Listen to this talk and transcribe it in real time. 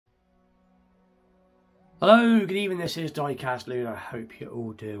Hello, good evening, this is Diecast Loon. I hope you're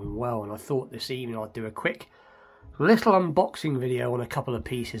all doing well, and I thought this evening I'd do a quick little unboxing video on a couple of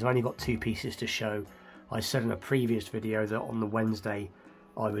pieces. I've only got two pieces to show. I said in a previous video that on the Wednesday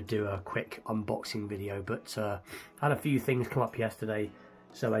I would do a quick unboxing video, but I had a few things come up yesterday,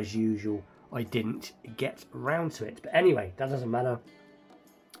 so as usual I didn't get around to it. But anyway, that doesn't matter,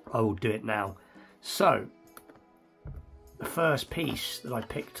 I will do it now. So, the first piece that I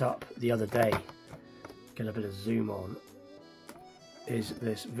picked up the other day, get a bit of zoom on, is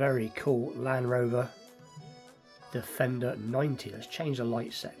this very cool Land Rover Defender 90. Let's change the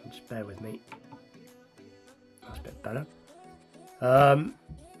light settings, bear with me. That's a bit better.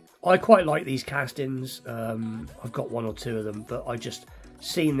 I quite like these castings. I've got one or two of them, but I just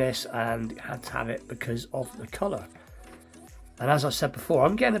seen this and had to have it because of the colour. And as I said before,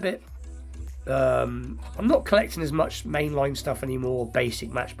 I'm getting a bit I'm not collecting as much mainline stuff anymore,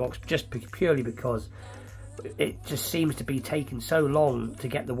 basic Matchbox, just purely because it just seems to be taking so long to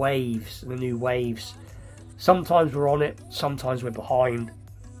get the waves, the new waves. Sometimes we're on it, sometimes we're behind,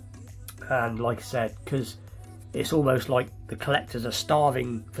 and like I said, because it's almost like the collectors are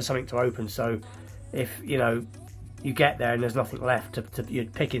starving for something to open. So if you know you get there and there's nothing left you're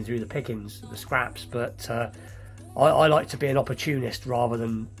picking through the pickings, the scraps. But I like to be an opportunist rather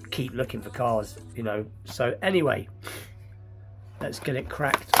than keep looking for cars, you know. So anyway, let's get it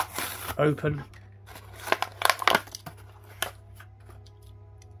cracked open.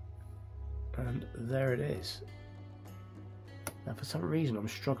 And there it is. Now for some reason I'm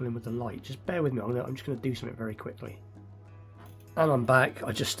struggling with the light. Just bear with me, I'm just going to do something very quickly. And I'm back.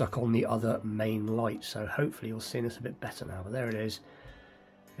 I just stuck on the other main light, so hopefully you'll see this a bit better now. But there it is,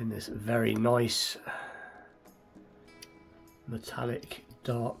 in this very nice metallic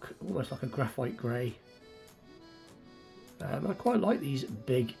dark, almost like a graphite grey. And I quite like these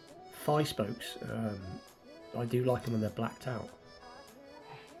big thigh spokes. I do like them when they're blacked out.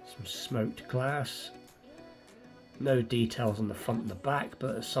 Some smoked glass. No details on the front and the back,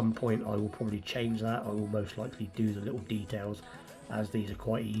 but at some point I will probably change that. I will most likely do the little details, as these are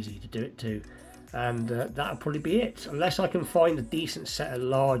quite easy to do it to. And that'll probably be it, unless I can find a decent set of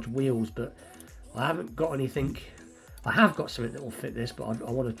large wheels. But I haven't got anything. I have got something that will fit this, but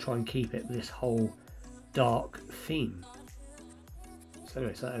I want to try and keep it this whole dark theme. So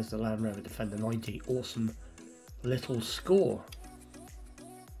anyway, so that is the Land Rover Defender 90. Awesome little score.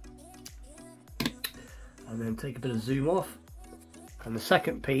 And then take a bit of zoom off. And the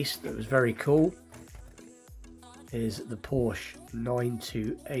second piece that was very cool is the Porsche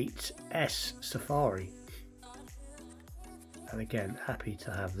 928S Safari. And again, happy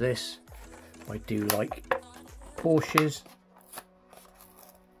to have this. I do like Porsches.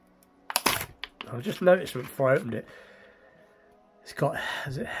 I just noticed before I opened it, it's got,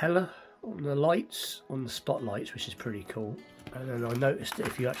 is it Hella on the lights, on the spotlights, which is pretty cool. And then I noticed that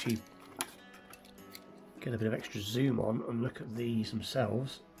if you actually get a bit of extra zoom on and look at these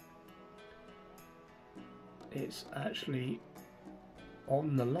themselves, it's actually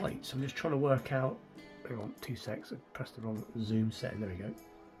on the lights. I'm just trying to work out, hang on 2 secs, I pressed the wrong zoom setting, there we go.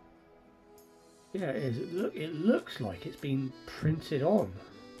 Yeah, it is. It looks like it's been printed on.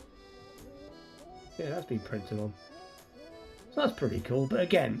 Yeah, that's been printed on. So that's pretty cool. But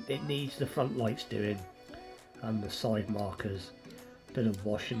again, it needs the front lights doing, and the side markers. Bit of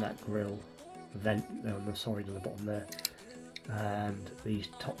wash in that grille, vent there on the side and the bottom there, and these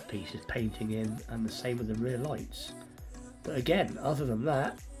top pieces painting in, and the same with the rear lights. But again, other than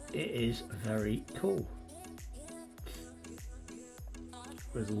that, it is very cool.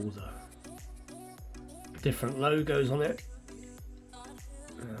 With all the different logos on it,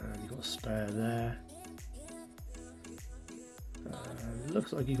 and you've got a spare there. It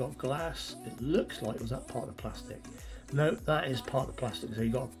looks like you got glass. It looks like, was that part of the plastic? No, that is part of the plastic. So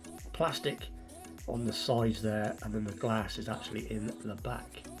you got plastic on the sides there, and then the glass is actually in the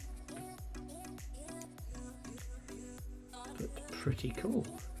back. But pretty cool.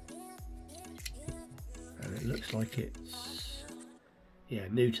 And it looks like it's, yeah,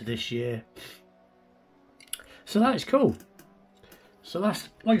 new to this year. So that is cool. So that's,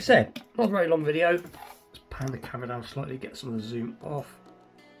 like I said, not a very long video. Let's pan the camera down slightly, get some of the zoom off.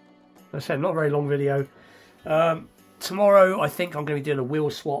 Like I said, not a very long video. Tomorrow I think I'm going to be doing a wheel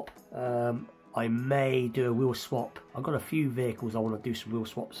swap. I may do a wheel swap. I've got a few vehicles I want to do some wheel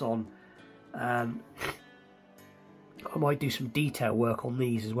swaps on. I might do some detail work on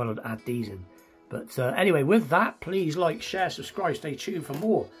these as well and add these in. But anyway, with that, please like, share, subscribe, stay tuned for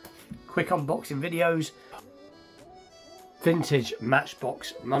more quick unboxing videos. Vintage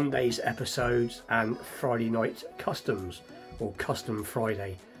Matchbox Mondays episodes and Friday night customs, or Custom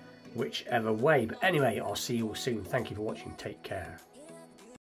Friday. whichever way. But anyway, I'll see you all soon. Thank you for watching. Take care.